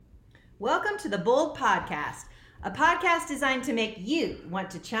Welcome to the Bold Podcast, a podcast designed to make you want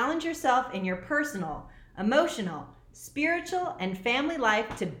to challenge yourself in your personal, emotional, spiritual, and family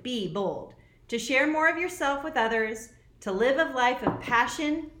life to be bold, to share more of yourself with others, to live a life of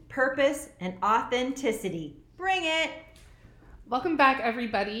passion, purpose, and authenticity. Bring it! Welcome back,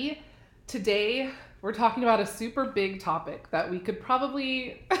 everybody. Today, we're talking about a super big topic that we could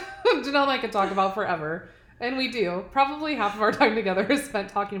probably, Janelle and I could talk about forever. And we do. Probably half of our time together is spent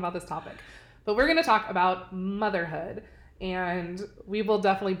talking about this topic. But we're going to talk about motherhood. And we will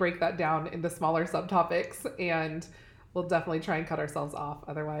definitely break that down into smaller subtopics. And we'll definitely try and cut ourselves off.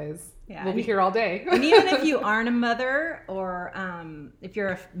 Otherwise, we'll be here all day. And even if you aren't a mother, or if you're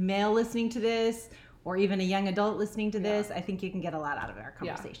a male listening to this, or even a young adult listening to this, I think you can get a lot out of our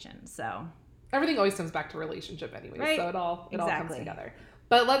conversation. So everything always comes back to relationship anyway. Right? So it all comes together.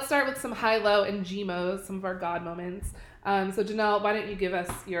 But let's start with some high, low, and GMOs, some of our God moments. So Janelle, why don't you give us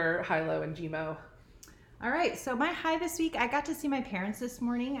your high, low, and GMO? All right. So my high this week, I got to see my parents this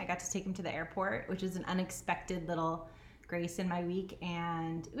morning. I got to take them to the airport, which is an unexpected little grace in my week.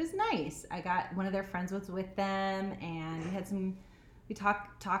 And it was nice. I got one of their friends was with them, and we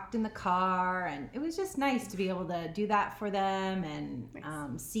talked in the car, and it was just nice to be able to do that for them and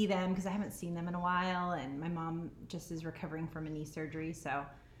see them, because I haven't seen them in a while, and my mom just is recovering from a knee surgery, so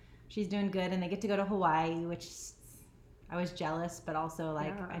she's doing good, and they get to go to Hawaii, which I was jealous, but also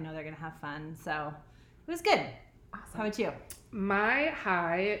I know they're gonna have fun, so it was good. Awesome. How about you? My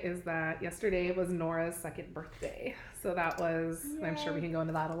high is that yesterday was Nora's second birthday. So that was, yay. I'm sure we can go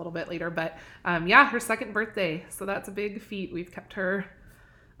into that a little bit later, but her second birthday. So that's a big feat. We've kept her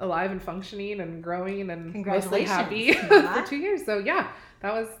alive and functioning and growing and mostly happy for 2 years. So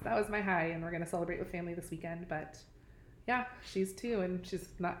that was my high, and we're going to celebrate with family this weekend. But yeah, she's 2 and she's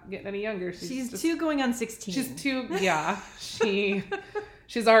not getting any younger. She's just 2 going on 16. She's 2. Yeah.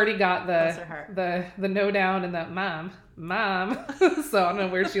 She's already got the no down and that mom. So I don't know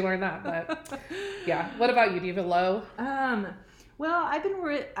where she learned that, but yeah. What about you? Do you have a low? Well,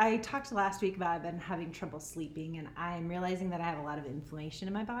 I talked last week about I've been having trouble sleeping, and I'm realizing that I have a lot of inflammation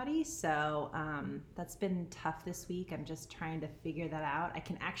in my body. So that's been tough this week. I'm just trying to figure that out. I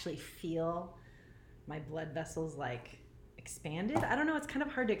can actually feel my blood vessels expanded. I don't know. It's kind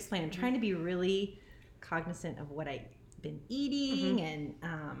of hard to explain. I'm trying to be really cognizant of what I've been eating and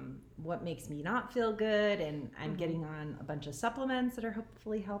what makes me not feel good, and I'm getting on a bunch of supplements that are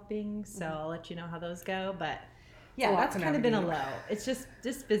hopefully helping, so I'll let you know how those go. But yeah, that's kind of been a low. It's just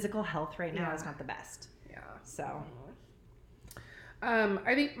physical health right now is not the best. So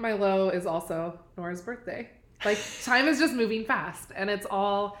I think my low is also Nora's birthday. Time is just moving fast, and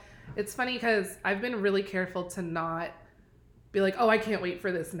it's funny because I've been really careful to not be like, oh, I can't wait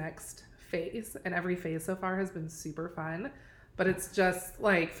for this next phase, and every phase so far has been super fun, but it's just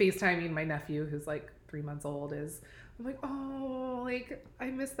FaceTiming my nephew who's 3 months old I'm I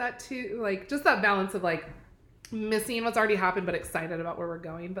miss that too, just that balance of missing what's already happened but excited about where we're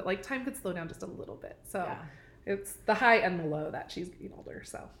going, but time could slow down just a little bit. So it's the high and the low that she's getting older.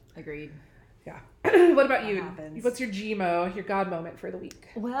 So agreed. Yeah. What about you? What's your GMO, your God moment for the week?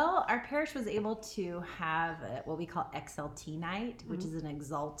 Well, our parish was able to have what we call XLT night, which is an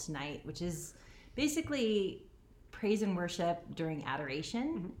exalt night, which is basically praise and worship during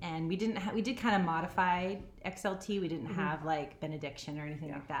adoration. And we did kind of modify XLT. We didn't have benediction or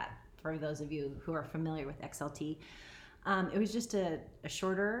anything like that, for those of you who are familiar with XLT. It was just a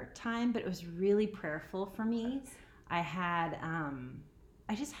shorter time, but it was really prayerful for me.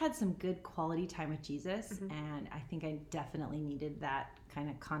 I just had some good quality time with Jesus, and I think I definitely needed that kind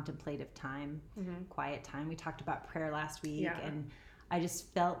of contemplative time, quiet time. We talked about prayer last week, and I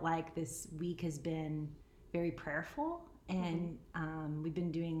just felt like this week has been very prayerful, and we've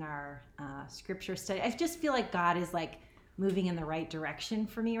been doing our scripture study. I just feel like God is moving in the right direction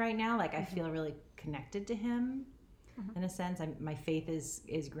for me right now. I feel really connected to Him in a sense. My faith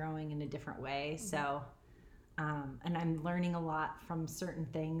is growing in a different way, so... and I'm learning a lot from certain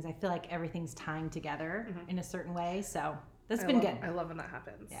things. I feel like everything's tying together in a certain way. So that's been good. I love when that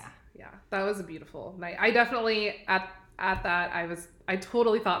happens. Yeah. That was a beautiful night. I definitely, at that, I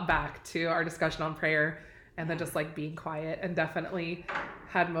totally thought back to our discussion on prayer and then just being quiet, and definitely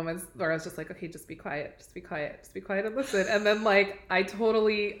had moments where I was just okay, just be quiet and listen. And then I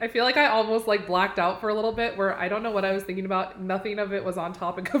feel like I almost blacked out for a little bit, where I don't know what I was thinking about. Nothing of it was on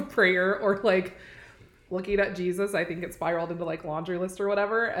topic of prayer or looking at Jesus. I think it spiraled into laundry list or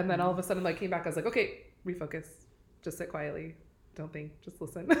whatever. And then all of a sudden came back. I was okay, refocus, just sit quietly. Don't think, just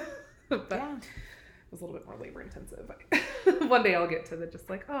listen. But it was a little bit more labor intensive. One day I'll get to the just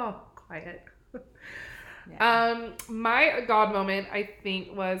quiet. My God moment, I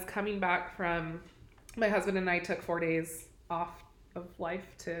think, was coming back from, my husband and I took 4 days off of life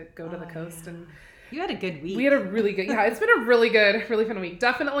to go to the coast, and you had a good week. We had a really good, it's been a really good, really fun week.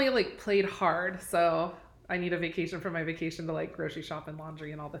 Definitely like played hard. So I need a vacation from my vacation to like grocery shop and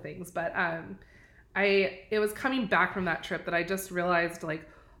laundry and all the things. But it was coming back from that trip that I just realized like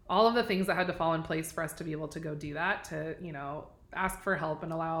all of the things that had to fall in place for us to be able to go do that, to, you know, ask for help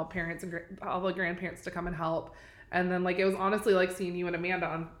and allow parents and all the grandparents to come and help. And then like, it was honestly like seeing you and Amanda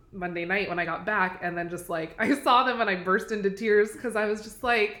on Monday night when I got back, and then just like, I saw them and I burst into tears because I was just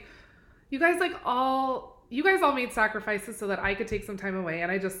like, you guys all made sacrifices so that I could take some time away.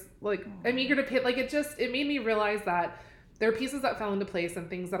 And I just like, I'm eager to pay. Like it made me realize that there are pieces that fell into place and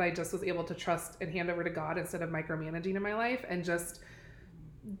things that I just was able to trust and hand over to God instead of micromanaging in my life, and just,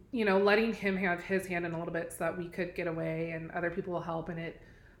 you know, letting him have his hand in a little bit so that we could get away and other people will help. And it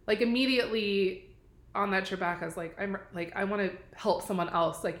like immediately on that trip back, I was like, I want to help someone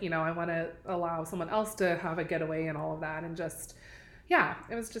else. Like, you know, I want to allow someone else to have a getaway and all of that. And just, yeah,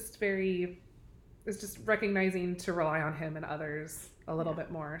 it was just recognizing to rely on him and others a little bit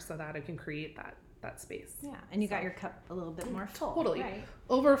more so that I can create that space. Yeah. And you got your cup a little bit more full. Totally. Right?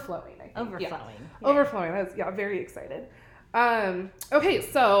 Overflowing, I think. Overflowing. Yeah. Overflowing. I was, very excited. Okay,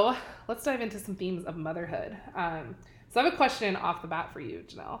 so let's dive into some themes of motherhood. So I have a question off the bat for you,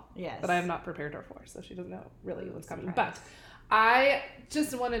 Janell. Yes. That I have not prepared her for, so she doesn't know really what's coming. But I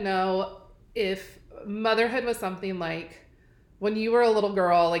just want to know if motherhood was something like, when you were a little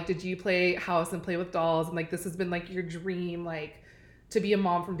girl, like, did you play house and play with dolls? And like, this has been like your dream, like to be a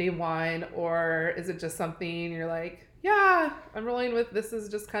mom from day one? Or is it just something you're like, yeah, I'm rolling with, this is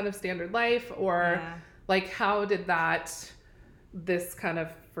just kind of standard life? Or like, how did this kind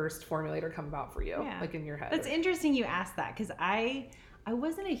of first formulator come about for you, like in your head? That's interesting you asked that, because I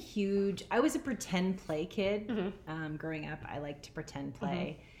wasn't I was a pretend play kid. Growing up, I liked to pretend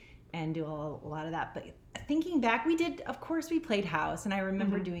play and do a lot of that. But thinking back, of course we played house, and I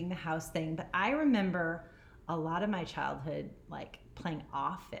remember doing the house thing, but I remember a lot of my childhood like playing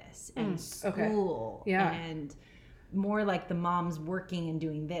office and school and more like the moms working and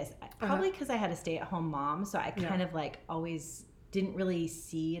doing this. Probably because I had a stay-at-home mom, so I kind of like always didn't really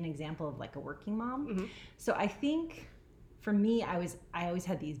see an example of like a working mom. So I think for me, I always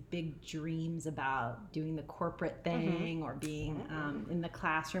had these big dreams about doing the corporate thing or being in the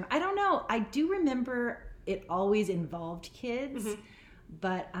classroom. I don't know. I do remember it always involved kids,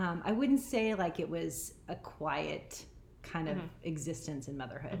 but I wouldn't say like it was a quiet kind of existence in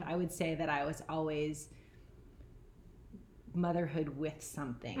motherhood. I would say that I was always motherhood with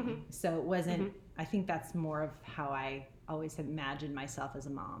something. So it wasn't, I think that's more of how I always imagined myself as a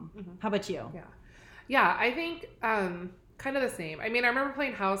mom. How about you? Yeah, I think kind of the same. I mean, I remember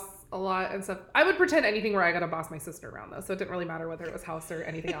playing house a lot and stuff. I would pretend anything where I got to boss my sister around though, so it didn't really matter whether it was house or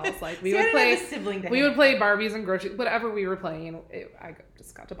anything else. Like we would play Barbies and grocery, whatever we were playing. I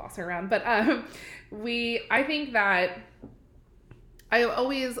just got to boss her around. But I think that I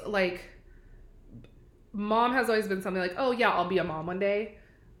always like, mom has always been something like, oh yeah, I'll be a mom one day,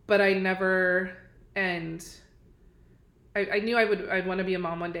 but I never, and I knew I'd want to be a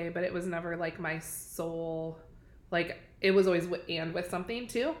mom one day, but it was never like my sole, like it was always with something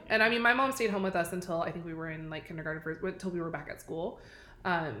too. And I mean, my mom stayed home with us until I think we were in like kindergarten until we were back at school.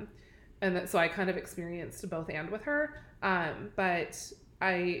 So I kind of experienced both and with her. But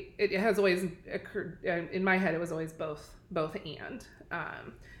it has always occurred in my head, it was always both and.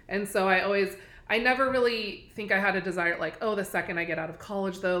 And so I never really think I had a desire, like, oh, the second I get out of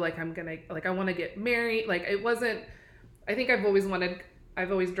college though, like I want to get married. Like it wasn't, I think I've always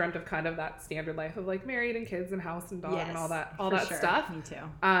dreamt of kind of that standard life of like married and kids and house and dog and all that stuff. Me too.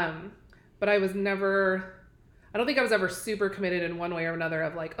 But I don't think I was ever super committed in one way or another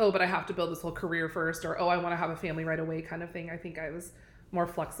of like, oh, but I have to build this whole career first, or, oh, I want to have a family right away kind of thing. I think I was more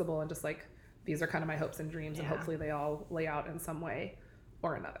flexible and just like, these are kind of my hopes and dreams and hopefully they all lay out in some way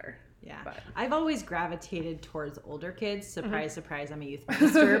or another. Yeah. But I've always gravitated towards older kids. Surprise, surprise, I'm a youth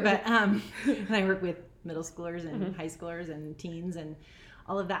minister, but and I work with middle schoolers and high schoolers and teens and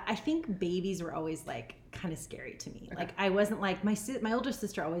all of that. I think babies were always like kind of scary to me. Like I wasn't like my older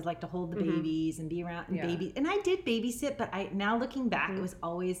sister always liked to hold the babies and be around and baby. And I did babysit, but now looking back, it was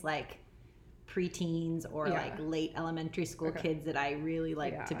always like preteens or like late elementary school kids that I really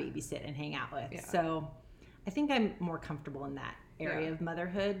liked to babysit and hang out with. Yeah. So I think I'm more comfortable in that area of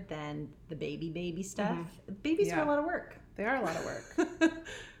motherhood than the baby stuff. Babies are a lot of work. They are a lot of work.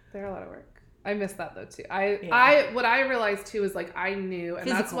 They're a lot of work. I miss that though too. What I realized too is like I knew, and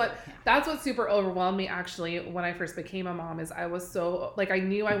that's what super overwhelmed me actually when I first became a mom, is I was so like, I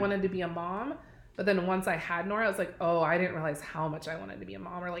knew I wanted to be a mom, But then once I had Nora, I was like, oh, I didn't realize how much I wanted to be a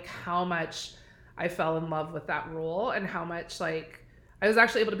mom, or like how much I fell in love with that role, and how much like I was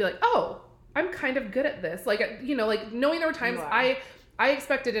actually able to be like, oh, I'm kind of good at this. Like, you know, like knowing there were times I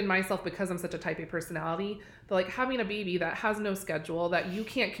expected in myself, because I'm such a type A personality, that like having a baby that has no schedule, that you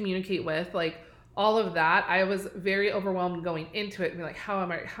can't communicate with, like all of that, I was very overwhelmed going into it and be like, how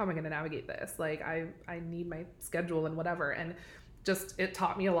am I going to navigate this? Like I need my schedule and whatever. And just, it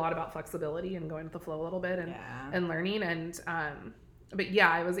taught me a lot about flexibility and going with the flow a little bit and learning. And, but yeah,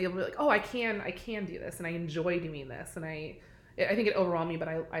 I was able to be like, oh, I can do this, and I enjoy doing this. And I think it overwhelmed me, but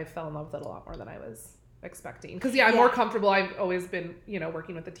I fell in love with it a lot more than I was expecting. Cause I'm more comfortable. I've always been, you know,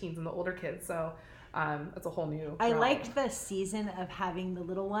 working with the teens and the older kids. So, it's a whole new I liked the season of having the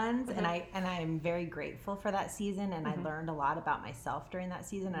little ones, and I'm very grateful for that season, and I learned a lot about myself during that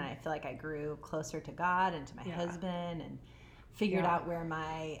season, and I feel like I grew closer to God and to my husband, and figured out where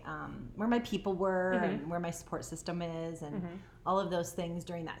my people were and where my support system is, and all of those things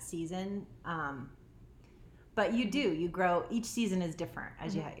during that season. But you grow. Each season is different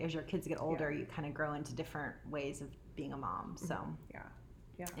as as your kids get older. You kind of grow into different ways of being a mom. So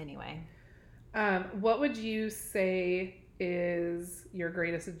anyway. What would you say is your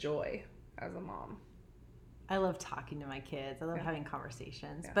greatest joy as a mom? I love talking to my kids. I love having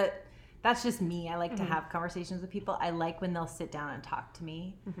conversations, but that's just me. I like to have conversations with people. I like when they'll sit down and talk to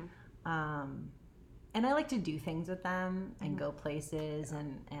me. And I like to do things with them and go places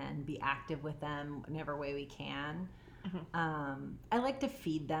and be active with them whenever way we can. I like to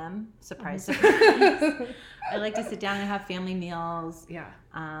feed them. Surprise, surprise. I like to sit down and have family meals.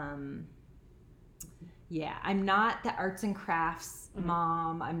 I'm not the arts and crafts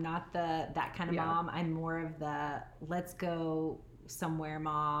mom. I'm not that kind of mom. I'm more of the let's go somewhere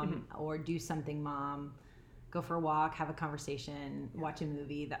mom, or do something mom. Go for a walk, have a conversation, watch a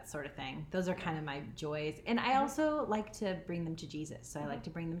movie, that sort of thing. Those are kind of my joys. And I also like to bring them to Jesus. So I like to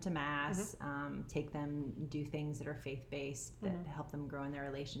bring them to Mass, take them, do things that are faith-based that help them grow in their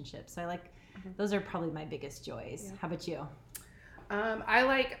relationships. So I like, those are probably my biggest joys. How about you?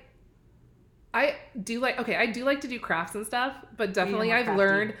 I do like to do crafts and stuff, but definitely I've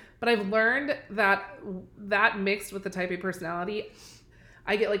learned that mixed with the type A personality,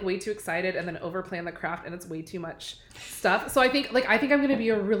 I get like way too excited and then overplan the craft, and it's way too much stuff. So I think I'm going to be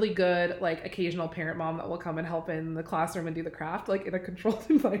a really good like occasional parent mom that will come and help in the classroom and do the craft like in a controlled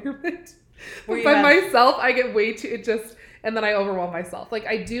environment. But by myself, I get way too and then I overwhelm myself. Like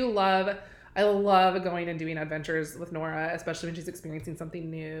I love going and doing adventures with Nora, especially when she's experiencing something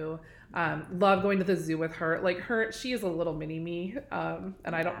new. Love going to the zoo with her. Like she is a little mini me. And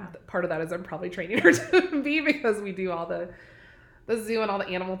part of that is I'm probably training her to be, because we do all the zoo and all the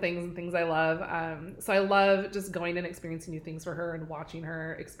animal things and things I love. So I love just going and experiencing new things for her and watching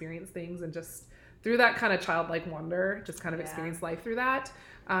her experience things, and just through that kind of childlike wonder, just kind of experience life through that.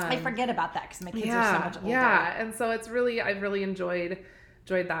 I forget about that because my kids are so much older. Yeah. And so I've really enjoyed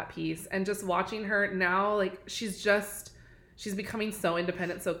that piece, and just watching her now, like she's becoming so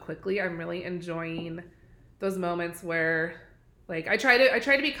independent so quickly. I'm really enjoying those moments where like I try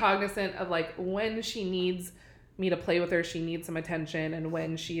to be cognizant of like when she needs me to play with her, she needs some attention, and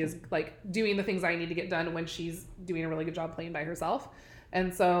when she is like doing the things I need to get done, when she's doing a really good job playing by herself.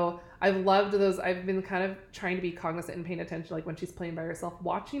 And so I've loved those. I've been kind of trying to be cognizant and paying attention, like when she's playing by herself,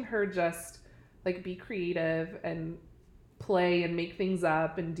 watching her just like be creative and play and make things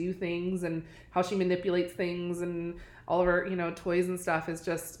up and do things, and how she manipulates things, and all of her, toys and stuff is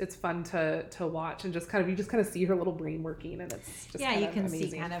just, it's fun to watch, and you just kind of see her little brain working, and it's just you can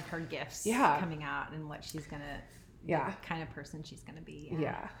amazing. See kind of her gifts coming out and what she's gonna the kind of person she's gonna be.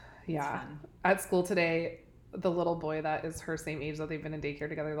 Yeah. At school today, the little boy that is her same age that they've been in daycare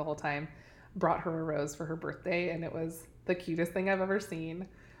together the whole time brought her a rose for her birthday, and it was the cutest thing I've ever seen.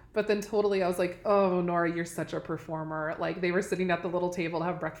 But then totally I was like, oh, Nora, you're such a performer. Like they were sitting at the little table to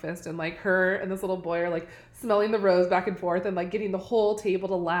have breakfast, and like her and this little boy are like smelling the rose back and forth and like getting the whole table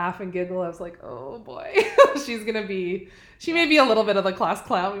to laugh and giggle. I was like, oh boy, she may be a little bit of the class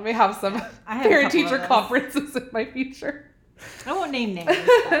clown. We may have some parent teacher conferences in my future. I won't name names.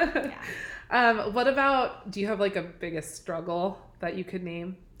 But, what about, do you have like a biggest struggle that you could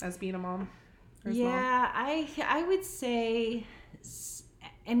name as being a mom? I would say,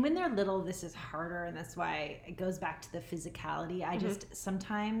 and when they're little, this is harder, and that's why it goes back to the physicality. I just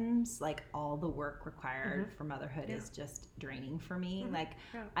sometimes like all the work required for motherhood is just draining for me. And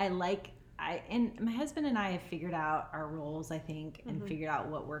my husband and I have figured out our roles, I think, and figured out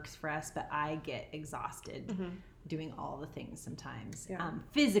what works for us, but I get exhausted doing all the things sometimes.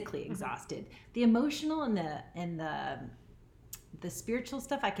 Physically exhausted. The emotional and the spiritual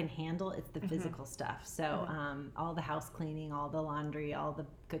stuff I can handle. It's the physical stuff. So all the house cleaning, all the laundry, all the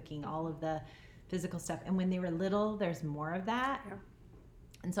cooking, all of the physical stuff. And when they were little, there's more of that. Yeah.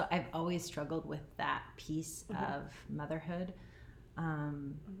 And so I've always struggled with that piece of motherhood.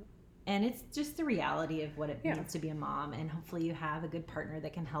 And it's just the reality of what it means to be a mom. And hopefully you have a good partner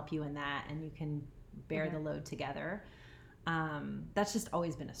that can help you in that and you can bear the load together. That's just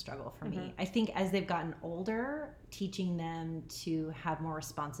always been a struggle for me. I think as they've gotten older, teaching them to have more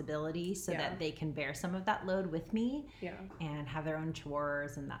responsibility so that they can bear some of that load with me and have their own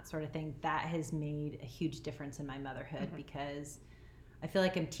chores and that sort of thing, that has made a huge difference in my motherhood because I feel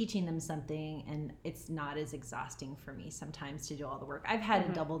like I'm teaching them something and it's not as exhausting for me sometimes to do all the work. I've had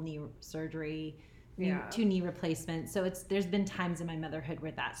a double knee surgery, 2 knee replacements. So there's been times in my motherhood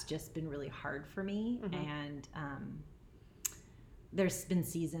where that's just been really hard for me. And there's been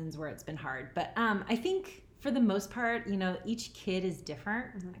seasons where it's been hard. But I think for the most part, you know, each kid is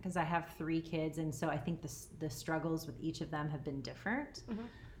different because I have 3 kids. And so I think the struggles with each of them have been different.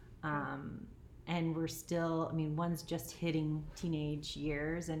 And we're still, I mean, one's just hitting teenage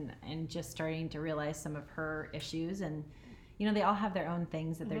years and just starting to realize some of her issues. And, you know, they all have their own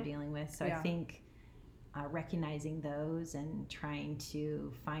things that they're dealing with. So I think recognizing those and trying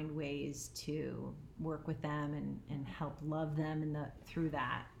to find ways to work with them and help love them through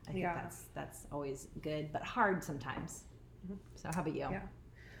that. I think that's always good, but hard sometimes. So how about you? Yeah.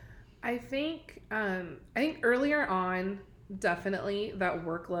 I think earlier on, definitely that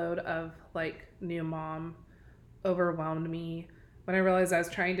workload of like new mom overwhelmed me when I realized I was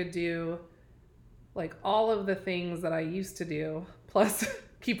trying to do like all of the things that I used to do plus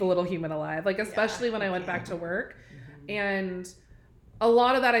keep a little human alive, like especially when I went back to work. And a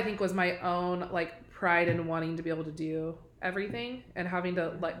lot of that I think was my own like pride in wanting to be able to do everything and having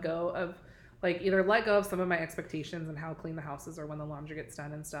to let go of like either let go of some of my expectations and how clean the house is or when the laundry gets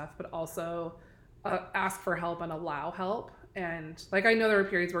done and stuff, but also ask for help and allow help. And like I know there were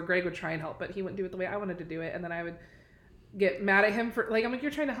periods where Greg would try and help, but he wouldn't do it the way I wanted to do it, and then I would get mad at him for like, I'm like,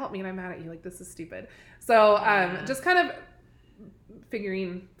 you're trying to help me and I'm mad at you, like this is stupid. So just kind of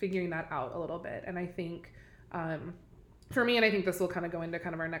figuring that out a little bit. And I think for me, and I think this will kind of go into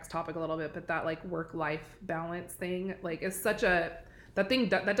kind of our next topic a little bit, but that like work-life balance thing like is such that thing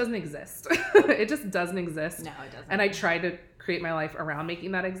that doesn't exist. It just doesn't exist. No, it doesn't. And I try to create my life around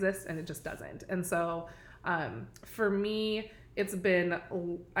making that exist and it just doesn't. And so for me, it's been,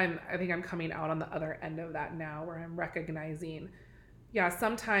 I think I'm coming out on the other end of that now where I'm recognizing,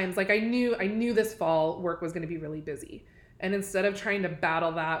 sometimes like I knew this fall work was going to be really busy. And instead of trying to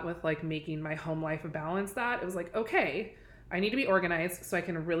battle that with like making my home life balance that, it was like, okay, I need to be organized so I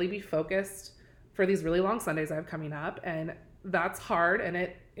can really be focused for these really long Sundays I have coming up. And that's hard. And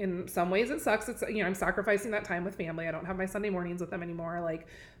it, in some ways it sucks. It's, you know, I'm sacrificing that time with family. I don't have my Sunday mornings with them anymore, like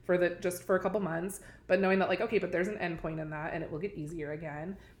just for a couple months, but knowing that like, okay, but there's an end point in that and it will get easier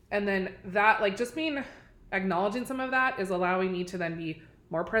again. And then that like just acknowledging some of that is allowing me to then be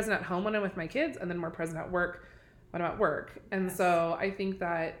more present at home when I'm with my kids and then more present at work when I'm at work. And so I think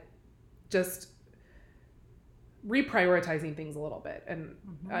that just reprioritizing things a little bit and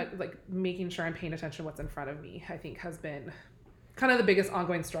like making sure I'm paying attention to what's in front of me, I think has been kind of the biggest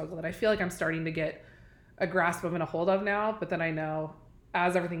ongoing struggle that I feel like I'm starting to get a grasp of and a hold of now. But then I know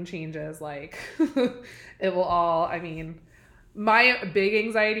as everything changes, like it will all, I mean, my big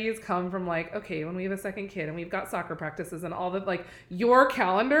anxieties come from like, okay, when we have a second kid and we've got soccer practices and all that, like your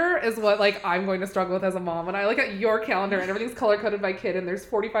calendar is what like I'm going to struggle with as a mom. When I look at your calendar and everything's color coded by kid and there's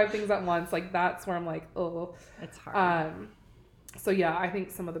 45 things at once, like that's where I'm like, oh, it's hard. So yeah, I think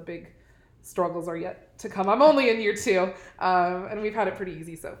some of the big struggles are yet to come. I'm only in year 2, and we've had it pretty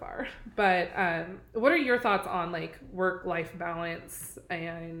easy so far. But what are your thoughts on like work-life balance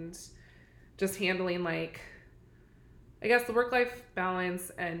and just handling like, I guess the work-life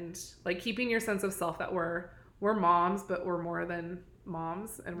balance and like keeping your sense of self that we're moms, but we're more than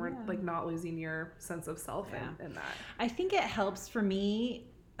moms and we're like not losing your sense of self in that. I think it helps for me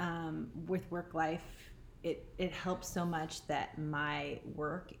with work-life. It helps so much that my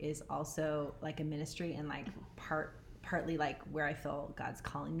work is also like a ministry and like partly like where I feel God's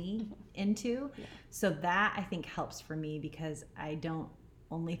calling me into. Yeah. So that I think helps for me because I don't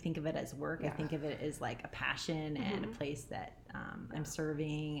only think of it as work. I think of it as like a passion and a place that I'm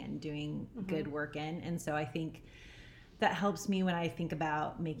serving and doing good work in. And so I think that helps me when I think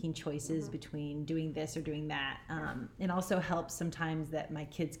about making choices between doing this or doing that. It also helps sometimes that my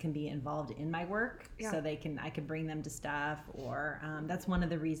kids can be involved in my work so I can bring them to stuff or that's one of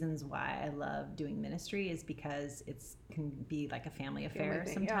the reasons why I love doing ministry is because it can be like a family affair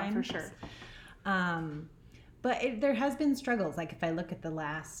sometimes. Yeah, for sure. There has been struggles. Like if I look at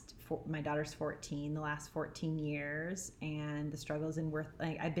my daughter's 14, the last 14 years, and the struggles in work.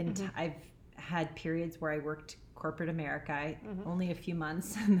 Like I've had periods where I worked corporate America, only a few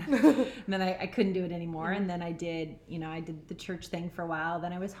months, and then I couldn't do it anymore. And then I did the church thing for a while.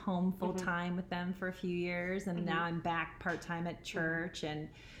 Then I was home full time with them for a few years, and now I'm back part time at church. And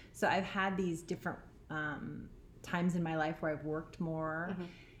so I've had these different times in my life where I've worked more.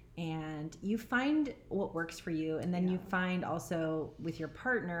 And you find what works for you, and then you find also with your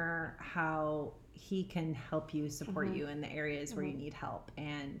partner how he can help you, support you in the areas where you need help,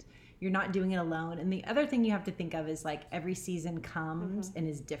 and you're not doing it alone. And the other thing you have to think of is like every season comes and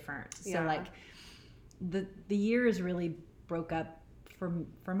is different. So like the year is really broke up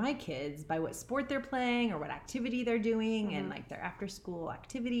for my kids by what sport they're playing or what activity they're doing, and like their after school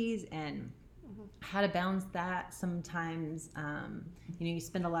activities, and how to balance that. Sometimes you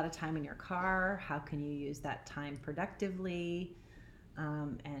spend a lot of time in your car. How can you use that time productively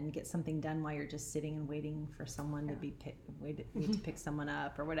and get something done while you're just sitting and waiting for someone to be to pick someone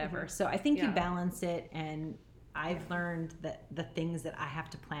up or whatever. So I think you balance it, and I've learned that the things that I have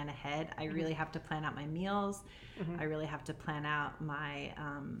to plan ahead, I really have to plan out my meals. I really have to plan out my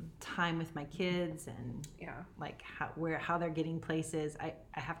time with my kids, and like how they're getting places. I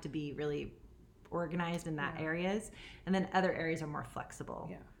have to be really organized in that areas, and then other areas are more flexible.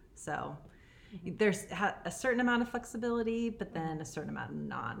 So there's a certain amount of flexibility, but then a certain amount of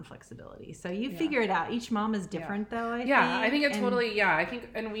non-flexibility. So you figure it out. Each mom is different though, I think it totally, I think,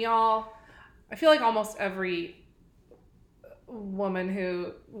 and I feel like almost every woman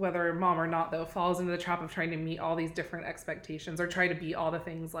who, whether mom or not though, falls into the trap of trying to meet all these different expectations or try to be all the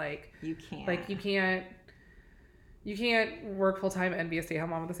things. Like you can't work full time and be a stay-at-home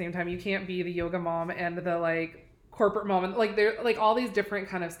mom at the same time. You can't be the yoga mom and the like corporate mom, and like there like all these different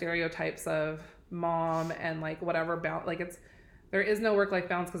kind of stereotypes of mom and like whatever there is no work-life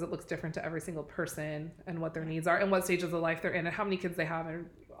balance because it looks different to every single person and what their needs are and what stages of life they're in and how many kids they have and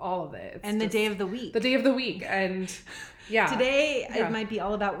all of it. And the day of the week. And today it might be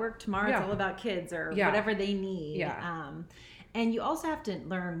all about work. Tomorrow it's all about kids or whatever they need. And you also have to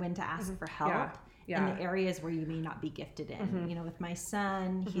learn when to ask for help. In the areas where you may not be gifted in. With my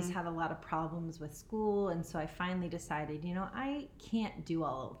son, he's had a lot of problems with school, and so I finally decided, I can't do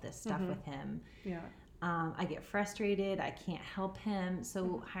all of this stuff with him. I get frustrated. I can't help him.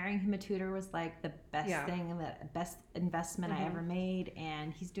 So hiring him a tutor was like the best thing, the best investment I ever made,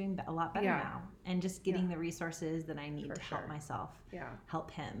 and he's doing a lot better now. And just getting the resources that I need to help myself,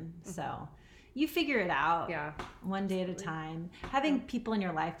 help him. So you figure it out one day at a time. Having people in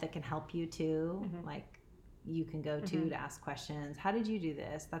your life that can help you too, like you can go to ask questions. How did you do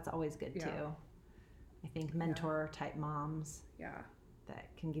this? That's always good too. I think mentor type moms that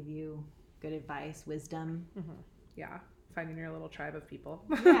can give you good advice, wisdom. Finding your little tribe of people.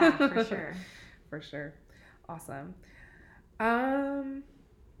 For sure. For sure. Awesome. I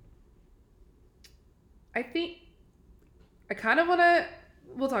think I kind of want to,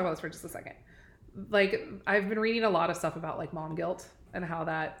 we'll talk about this for just a second. Like I've been reading a lot of stuff about like mom guilt and how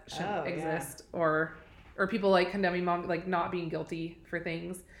that shouldn't exist or people like condemning mom, like not being guilty for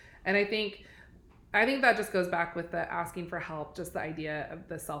things. And I think that just goes back with the asking for help, just the idea of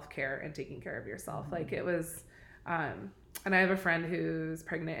the self-care and taking care of yourself. Like it was, and I have a friend who's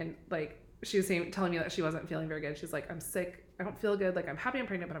pregnant and like she was telling me that she wasn't feeling very good. She's like, I'm sick. I don't feel good. Like I'm happy I'm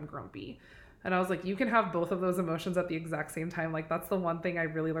pregnant, but I'm grumpy. And I was like, you can have both of those emotions at the exact same time. Like that's the one thing I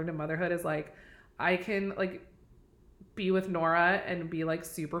really learned in motherhood is like, I can like be with Nora and be like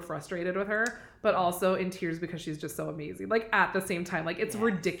super frustrated with her, but also in tears because she's just so amazing. Like at the same time, like it's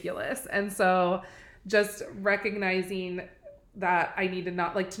ridiculous. And so just recognizing that I need to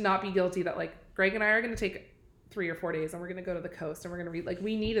not be guilty that like Greg and I are going to take 3 or 4 days and we're going to go to the coast and we're going to read, like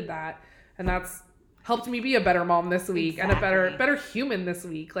we needed that. And that's helped me be a better mom this week and a better human this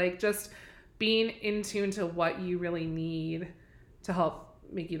week. Like just being in tune to what you really need to help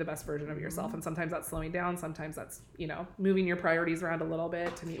make you the best version of yourself. And sometimes that's slowing down. Sometimes that's, moving your priorities around a little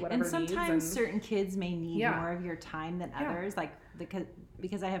bit to meet whatever needs. And sometimes certain kids may need more of your time than others. Like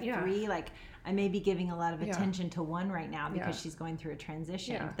because I have 3, like I may be giving a lot of attention to one right now because she's going through a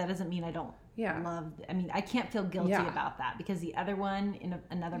transition. But that doesn't mean I don't I can't feel guilty about that because the other one in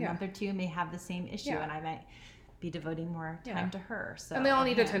another month or 2 may have the same issue and I might be devoting more time to her. So and they all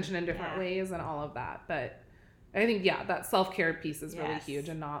need attention in different ways and all of that. But I think, that self-care piece is really huge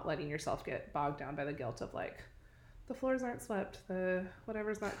and not letting yourself get bogged down by the guilt of like, the floors aren't swept, the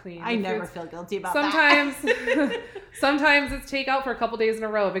whatever's not clean. I never feel guilty about that. Sometimes it's takeout for a couple days in a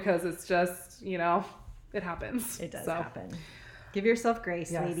row because it's just, it happens. It does happen. Give yourself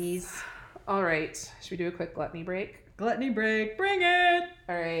grace, ladies. All right. Should we do a quick gluttony break? Gluttony break. Bring it.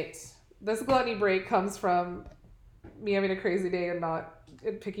 All right. This gluttony break comes from me having a crazy day and not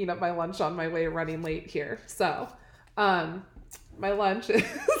picking up my lunch on my way running late here. So, my lunch is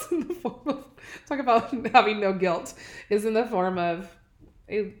in the form of, talk about having no guilt, is in the form of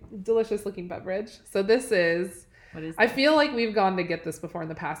a delicious looking beverage. So this is, what is I this? feel like we've gone to get this before in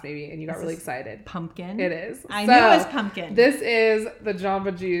the past maybe, and you got Is really this excited. Pumpkin? It is. I So, knew it was pumpkin. This is the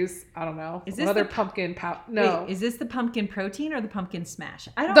Jamba Juice. I don't know. Is this another the- pumpkin No. Wait, is this the pumpkin protein or the pumpkin smash?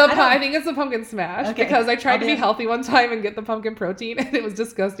 I think it's the pumpkin smash, Okay. because I tried to be I'll do- healthy one time and get the pumpkin protein and it was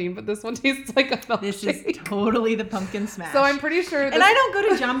disgusting, but this one tastes like a milkshake. This is totally the pumpkin smash. So I'm pretty sure this, and I don't go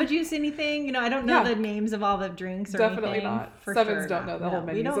to Jamba Juice anything. You know, I don't know Yeah. the names of all the drinks or Definitely anything. not. For Sevens sure don't not. know the whole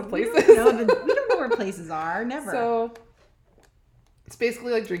No, menus of we places. don't know where places are. Never. So it's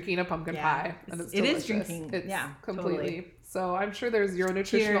basically like drinking a pumpkin Yeah. pie, and it's It is delicious. drinking. It's Yeah, completely. totally. So I'm sure there's zero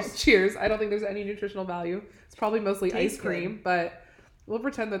nutritional. Cheers. Cheers. I don't think there's any nutritional value. It's probably mostly Tastes ice cream, good. but we'll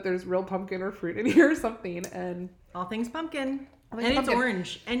pretend that there's real pumpkin or fruit in here or something. And All things pumpkin. All And things it's pumpkin.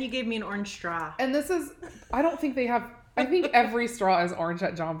 orange. And you gave me an orange straw. this is, I don't think they have. I think every straw is orange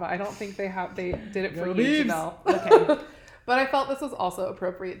at Jamba. I don't think they did it for No you, beefs. Janelle. Okay. But I felt this was also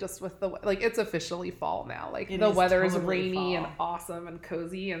appropriate just with the, like, it's officially fall now. Like, It the is weather is totally rainy and fall. awesome and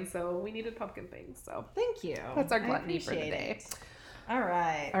cozy. And so we needed pumpkin things. So Thank you. that's our I gluttony for the appreciate day. it. All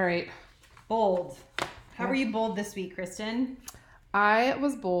right. All right. Bold. How Yeah. were you bold this week, Kristin? I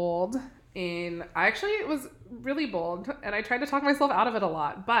was bold it was really bold. And I tried to talk myself out of it a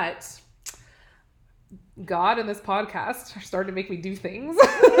lot. But God and this podcast started to make me do things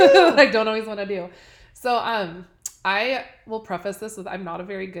that I don't always want to do. So, I will preface this with, I'm not a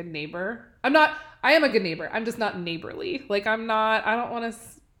very good neighbor. I am a good neighbor. I'm just not neighborly. Like, I don't want to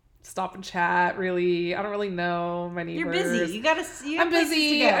stop and chat, really. I don't really know my neighbors. You're busy. You have I'm places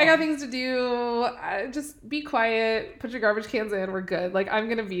busy. to go. I got things to do. Just be quiet. Put your garbage cans in. We're good. Like, I'm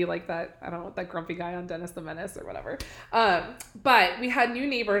going to be like that. I don't know, that grumpy guy on Dennis the Menace or whatever. But we had new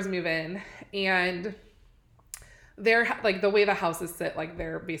neighbors move in, and they're like, the way the houses sit, like,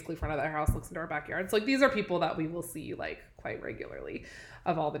 they're basically front of their house looks into our backyard. So, like, these are people that we will see like quite regularly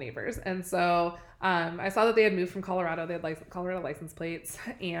of all the neighbors. And so I saw that they had moved from Colorado. They had Colorado license plates.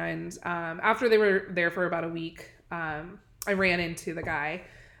 And after they were there for about a week, I ran into the guy.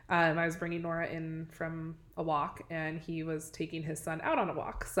 I was bringing Nora in from a walk, and he was taking his son out on a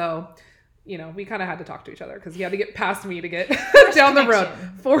walk. So, you know, we kind of had to talk to each other because he had to get past me to get down the road.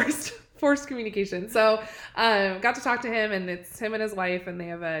 Forced communication. So got to talk to him, and it's him and his wife, and they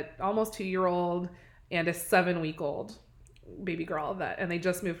have a almost 2-year-old and a 7-week-old baby girl and they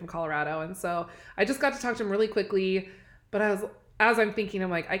just moved from Colorado. And so I just got to talk to him really quickly, but as I'm thinking, I'm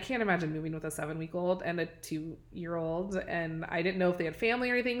like, I can't imagine moving with a 7-week-old and a 2-year-old, and I didn't know if they had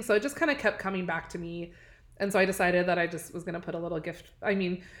family or anything. So it just kind of kept coming back to me. And so I decided that I just was going to put a little gift. I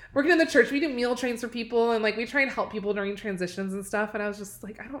mean, working in the church, we do meal trains for people, and like we try and help people during transitions and stuff. And I was just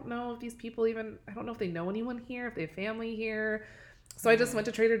like, I don't know if these people I don't know if they know anyone here, if they have family here. So I just went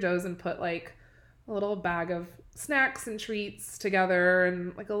to Trader Joe's and put like a little bag of snacks and treats together,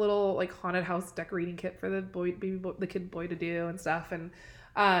 and like a little like haunted house decorating kit for the kid boy to do and stuff. And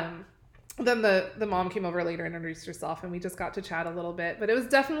then the mom came over later and introduced herself, and we just got to chat a little bit. But it was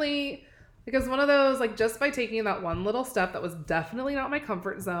definitely, because one of those, like, just by taking that one little step that was definitely not my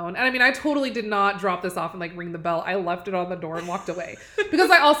comfort zone. And I mean, I totally did not drop this off and like ring the bell. I left it on the door and walked away because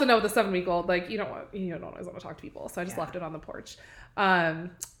I also know with a 7-week-old, like, you don't always want to talk to people. So I just left it on the porch.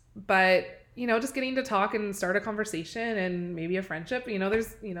 But you know, just getting to talk and start a conversation and maybe a friendship,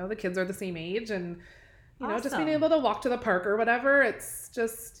 there's, the kids are the same age, and just being able to walk to the park or whatever. It's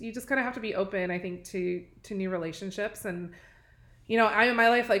just, you just kind of have to be open, I think, to new relationships. And I, in my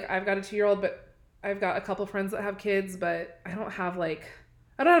life, like, I've got a 2-year-old, but I've got a couple friends that have kids, but I don't have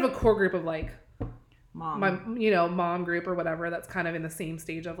a core group of like my, mom group or whatever that's kind of in the same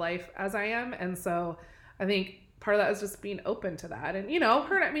stage of life as I am. And so I think part of that is just being open to that. And,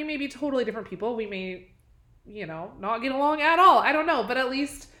 her and I may be totally different people. We may, not get along at all. I don't know. But at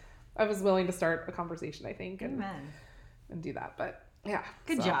least I was willing to start a conversation, I think, and do that. But yeah.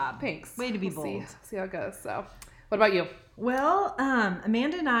 Good job. Thanks. Way to be bold. See how it goes. So what about you? Well,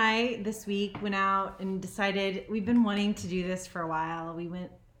 Amanda and I this week went out and decided we've been wanting to do this for a while.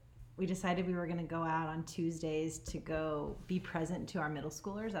 We decided we were going to go out on Tuesdays to go be present to our middle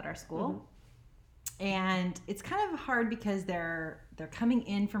schoolers at our school. Mm-hmm. And it's kind of hard because they're coming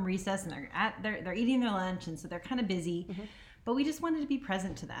in from recess and they're eating their lunch, and so they're kind of busy. Mm-hmm. But we just wanted to be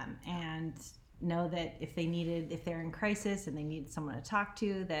present to them and know that if they're in crisis and they need someone to talk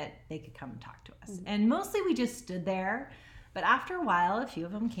to, that they could come and talk to us. Mm-hmm. And mostly we just stood there. But after a while, a few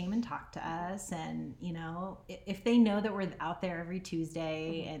of them came and talked to us, and you know, if they know that we're out there every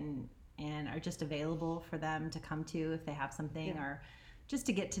Tuesday and are just available for them to come to if they have something, or just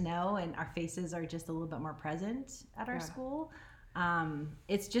to get to know, and our faces are just a little bit more present at our school,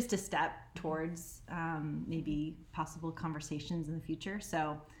 it's just a step towards maybe possible conversations in the future.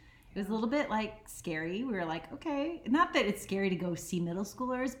 So it was a little bit like scary. We were like, okay, not that it's scary to go see middle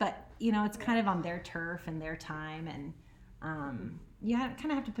schoolers, but you know, it's kind of on their turf and their time, and you kind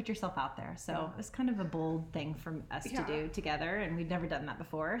of have to put yourself out there. So it was kind of a bold thing for us to do together, and we'd never done that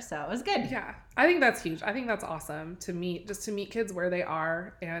before. So it was good. Yeah, I think that's huge. I think that's awesome to meet kids where they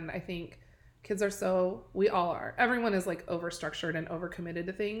are. And I think kids we all are. Everyone is like overstructured and overcommitted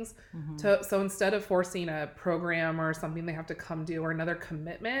to things. So instead of forcing a program or something they have to come do or another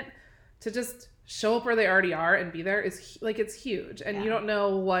commitment, to just show up where they already are and be there is like, it's huge. And you don't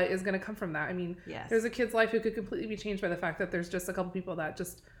know what is going to come from that. I mean, there's a kid's life who could completely be changed by the fact that there's just a couple people that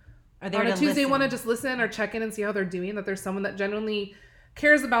just on a Tuesday want to just listen or check in and see how they're doing, that there's someone that genuinely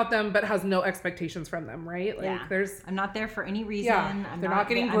cares about them but has no expectations from them, right? Like I'm not there for any reason. They're not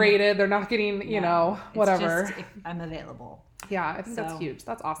getting graded. They're not getting, you know, whatever. It's just if I'm available. Yeah, I think that's huge.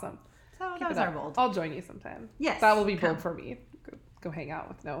 That's awesome. So that was our bold. I'll join you sometime. Yes. That will be bold for me. Go hang out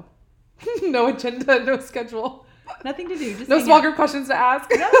with no agenda, no schedule. Nothing to do. Just no small group questions to ask.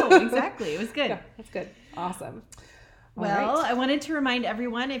 No, exactly. It was good. Yeah, that's good. Awesome. Well, I wanted to remind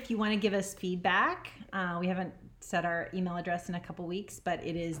everyone, if you want to give us feedback, we haven't set our email address in a couple weeks, but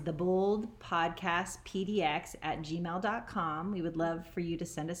it is theboldpodcastpdx@gmail.com. We would love for you to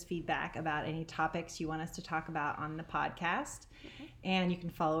send us feedback about any topics you want us to talk about on the podcast. And you can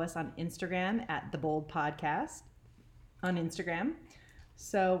follow us on Instagram @theboldpodcast on Instagram.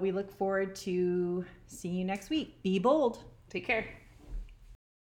 So we look forward to seeing you next week. Be bold. Take care.